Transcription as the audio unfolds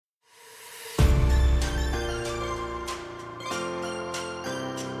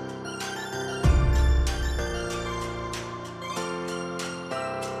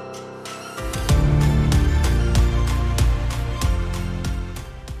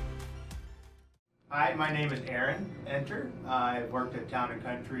Hi, my name is Aaron Enter. I've worked at Town &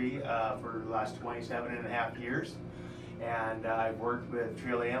 Country for the last 27 and a half years, and I've worked with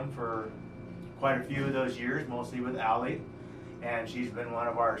Trillium for quite a few of those years, mostly with Allie, and she's been one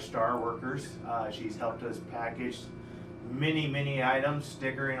of our star workers. She's helped us package many items,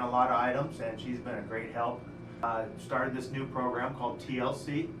 stickering a lot of items, and she's been a great help. Started this new program called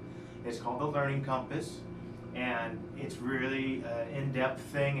TLC. It's called the Learning Compass, and it's really an in-depth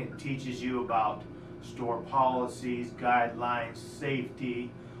thing. It teaches you about store policies, guidelines,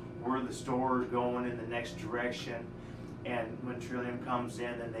 safety, where the store is going in the next direction. And when Trillium comes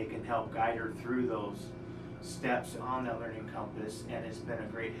in, then they can help guide her through those steps on that learning compass. And it's been a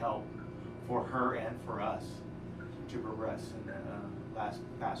great help for her and for us to progress in the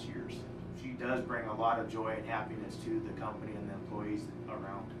past years. She does bring a lot of joy and happiness to the company and the employees